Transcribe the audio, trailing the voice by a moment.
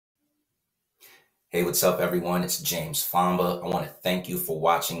Hey, what's up, everyone? It's James Fomba. I want to thank you for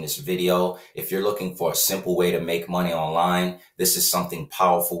watching this video. If you're looking for a simple way to make money online, this is something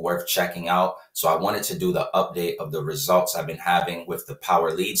powerful worth checking out. So I wanted to do the update of the results I've been having with the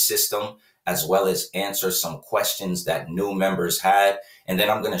Power Lead system, as well as answer some questions that new members had. And then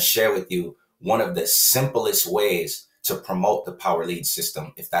I'm going to share with you one of the simplest ways to promote the Power Lead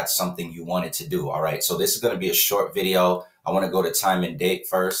system, if that's something you wanted to do. All right. So this is going to be a short video. I want to go to time and date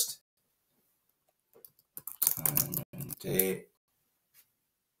first.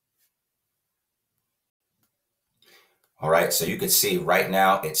 All right, so you can see right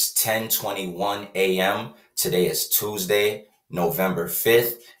now it's 10:21 a.m. Today is Tuesday, November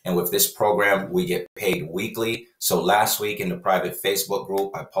 5th. And with this program, we get paid weekly. So last week in the private Facebook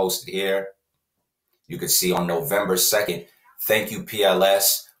group, I posted here, you could see on November 2nd, thank you,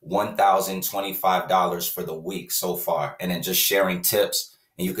 PLS, $1,025 for the week so far. And then just sharing tips.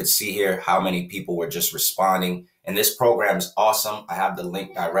 And you could see here how many people were just responding. And this program is awesome. I have the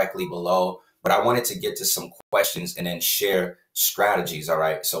link directly below, but I wanted to get to some questions and then share strategies. All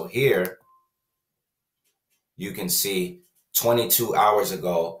right. So here you can see 22 hours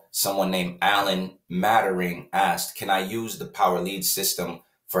ago, someone named Alan Mattering asked, can I use the Power Lead system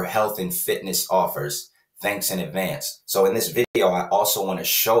for health and fitness offers? Thanks in advance. So in this video, I also want to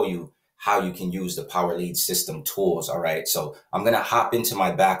show you how you can use the Power Lead system tools. All right. So I'm going to hop into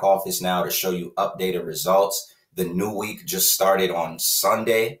my back office now to show you updated results. The new week just started on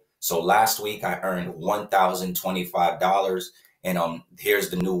Sunday. So last week I earned $1,025 and here's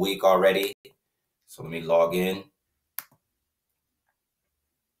the new week already. So let me log in.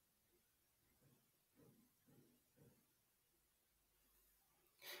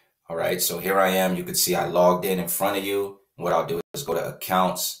 All right. So here I am. You can see I logged in front of you. What I'll do is go to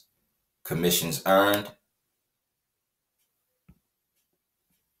accounts, commissions earned.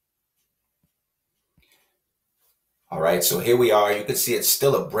 All right, so here we are. You can see it's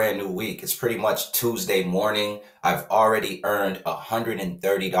still a brand new week. It's pretty much Tuesday morning. I've already earned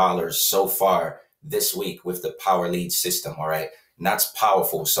 $130 so far this week with the Power Lead system. All right, and that's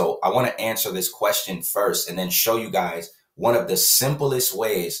powerful. So I want to answer this question first and then show you guys one of the simplest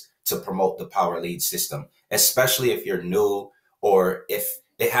ways to promote the Power Lead system, especially if you're new or if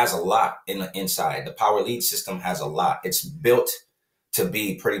it has a lot in the inside. The Power Lead system has a lot. It's built to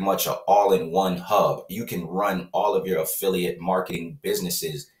be pretty much an all-in-one hub. You can run all of your affiliate marketing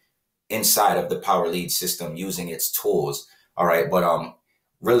businesses inside of the Power Lead system using its tools. All right, but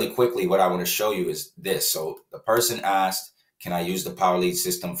really quickly, what I want to show you is this. So the person asked, can I use the Power Lead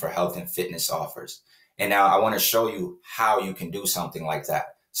system for health and fitness offers? And now I want to show you how you can do something like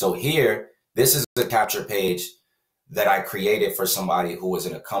that. So here, this is a capture page that I created for somebody who was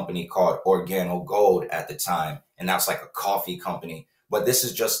in a company called Organo Gold at the time. And that's like a coffee company. But this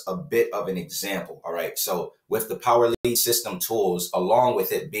is just a bit of an example. All right. So with the Power Lead system tools, along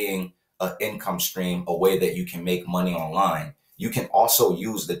with it being an income stream, a way that you can make money online, you can also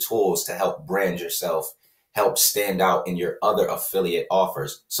use the tools to help brand yourself, help stand out in your other affiliate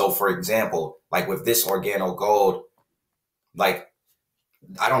offers. So for example, like with this Organo Gold, like,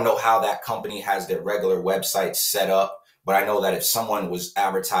 I don't know how that company has their regular website set up, but I know that if someone was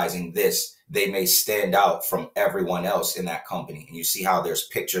advertising this, they may stand out from everyone else in that company. And you see how there's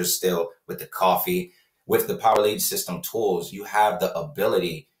pictures still with the coffee. With the Power Lead system tools, you have the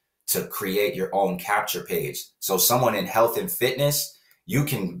ability to create your own capture page. So someone in health and fitness, you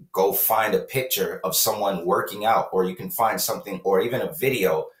can go find a picture of someone working out, or you can find something, or even a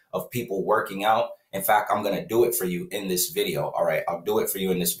video of people working out. In fact, I'm going to do it for you in this video. All right, I'll do it for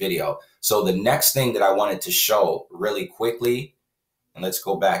you in this video. So the next thing that I wanted to show really quickly, and let's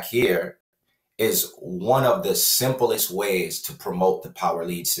go back here, is one of the simplest ways to promote the Power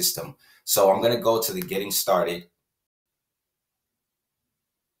Lead system. So I'm going to go to the getting started.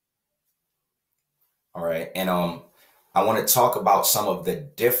 All right. And I want to talk about some of the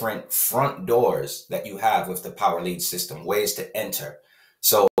different front doors that you have with the Power Lead system, ways to enter.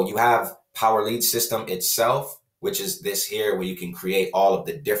 So you have Power Lead system itself, which is this here, where you can create all of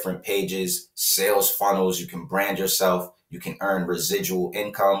the different pages, sales funnels, you can brand yourself, you can earn residual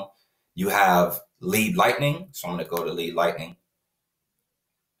income. You have Lead Lightning. So I'm going to go to Lead Lightning.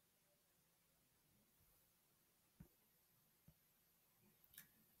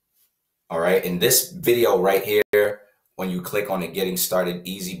 All right. In this video right here, when you click on the Getting Started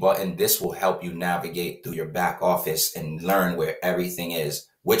Easy button, this will help you navigate through your back office and learn where everything is,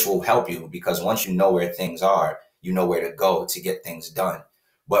 which will help you because once you know where things are, you know where to go to get things done.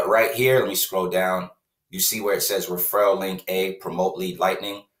 But right here, let me scroll down. You see where it says referral link A, promote Lead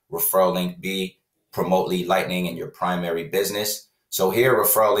Lightning, referral link B, promote Lead Lightning in your primary business. So here,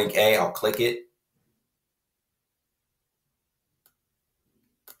 referral link A, I'll click it.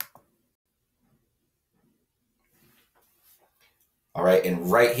 All right.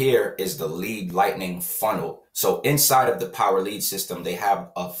 And right here is the lead lightning funnel. So inside of the power lead system, they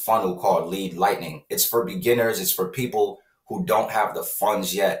have a funnel called lead lightning. It's for beginners. It's for people who don't have the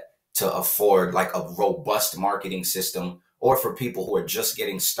funds yet to afford like a robust marketing system, or for people who are just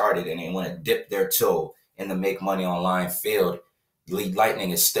getting started and they want to dip their toe in the make money online field. Lead lightning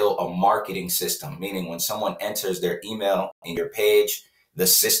is still a marketing system, meaning when someone enters their email in your page, the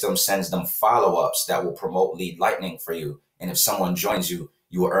system sends them follow-ups that will promote lead lightning for you. And if someone joins you,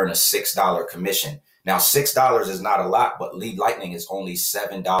 you will earn a $6 commission. Now, $6 is not a lot, but lead lightning is only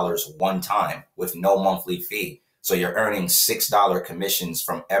 $7 one time with no monthly fee. So you're earning $6 commissions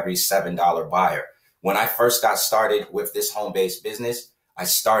from every $7 buyer. When I first got started with this home-based business, I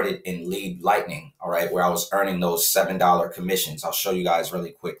started in lead lightning, all right, where I was earning those $7 commissions. I'll show you guys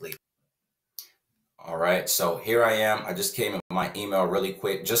really quickly. All right, so here I am. I just came in my email really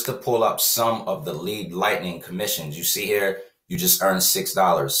quick just to pull up some of the lead lightning commissions. You see here, you just earned $6,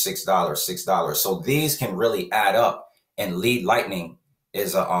 $6, $6. So these can really add up, and lead lightning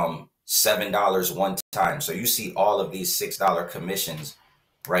is a $7 one time. So you see all of these $6 commissions,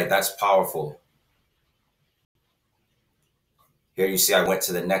 right? That's powerful. Here you see I went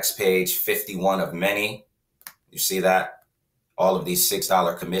to the next page, 51 of many. You see that? All of these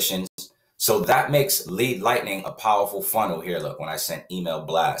 $6 commissions. So that makes lead lightning a powerful funnel here. Look, when I sent email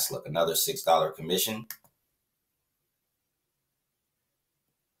blast, look, another $6 commission.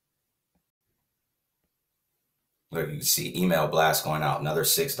 Look, you can see email blast going out, another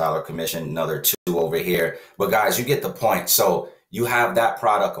 $6 commission, another 2 over here. But guys, you get the point. So you have that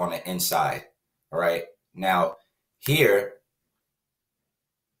product on the inside. All right. Now here,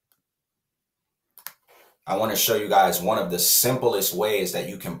 I want to show you guys one of the simplest ways that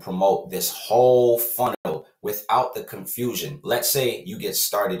you can promote this whole funnel without the confusion. Let's say you get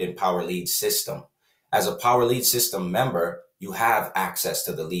started in Power Lead System. As a Power Lead System member, you have access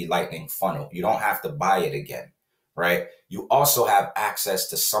to the lead lightning funnel. You don't have to buy it again, right? You also have access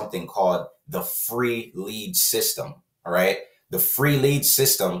to something called the free lead system, all right? The free lead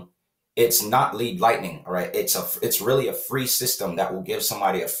system, it's not lead lightning, all right? It's really a free system that will give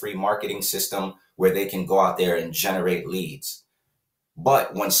somebody a free marketing system where they can go out there and generate leads.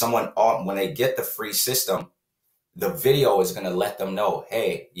 But when they get the free system, the video is going to let them know,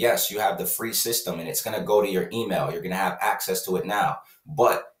 hey, yes, you have the free system and it's going to go to your email. You're going to have access to it now.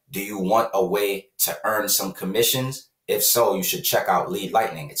 But do you want a way to earn some commissions? If so, you should check out lead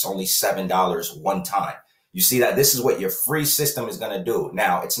lightning. It's only $7 one time. You see that this is what your free system is going to do.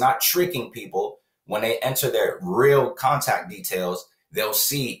 Now, it's not tricking people. When they enter their real contact details, they'll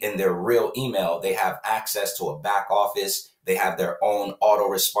see in their real email, they have access to a back office. They have their own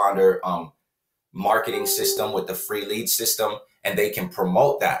autoresponder marketing system with the free lead system, and they can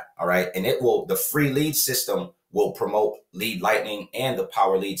promote that. All right. And the free lead system will promote lead lightning and the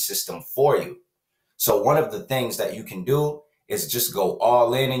power lead system for you. So one of the things that you can do is just go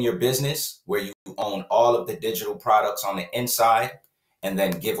all in your business where you own all of the digital products on the inside and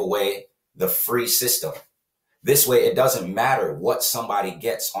then give away the free system. This way, it doesn't matter what somebody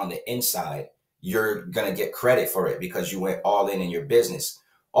gets on the inside. You're going to get credit for it because you went all in your business.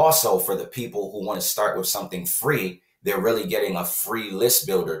 Also, for the people who want to start with something free, they're really getting a free list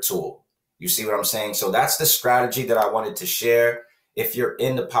builder tool. You see what I'm saying? So that's the strategy that I wanted to share. If you're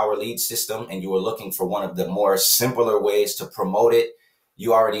in the Power Lead system and you are looking for one of the more simpler ways to promote it,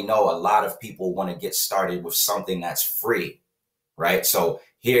 you already know a lot of people want to get started with something that's free, right? So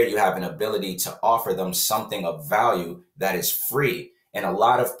here you have an ability to offer them something of value that is free. And a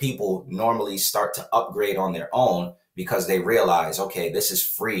lot of people normally start to upgrade on their own because they realize, okay, this is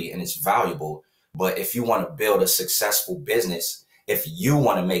free and it's valuable. But if you want to build a successful business, if you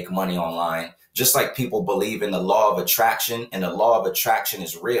want to make money online, just like people believe in the law of attraction, and the law of attraction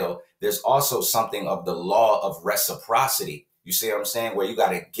is real, there's also something of the law of reciprocity. You see what I'm saying? Where you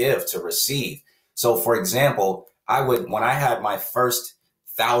got to give to receive. So for example, when I had my first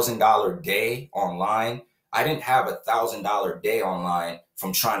 $1,000 day online, I didn't have $1,000 day online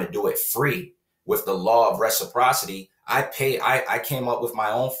from trying to do it free. With the law of reciprocity, I came up with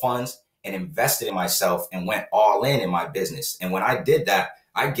my own funds and invested in myself and went all in my business. And when I did that,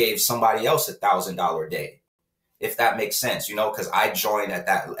 I gave somebody else $1,000 day, if that makes sense, because I joined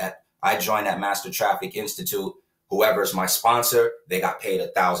at Master Traffic Institute. Whoever's my sponsor, they got paid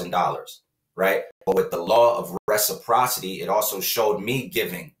 $1,000, right? But with the law of reciprocity, it also showed me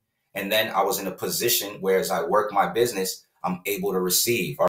giving. And then I was in a position where as I work my business, I'm able to receive.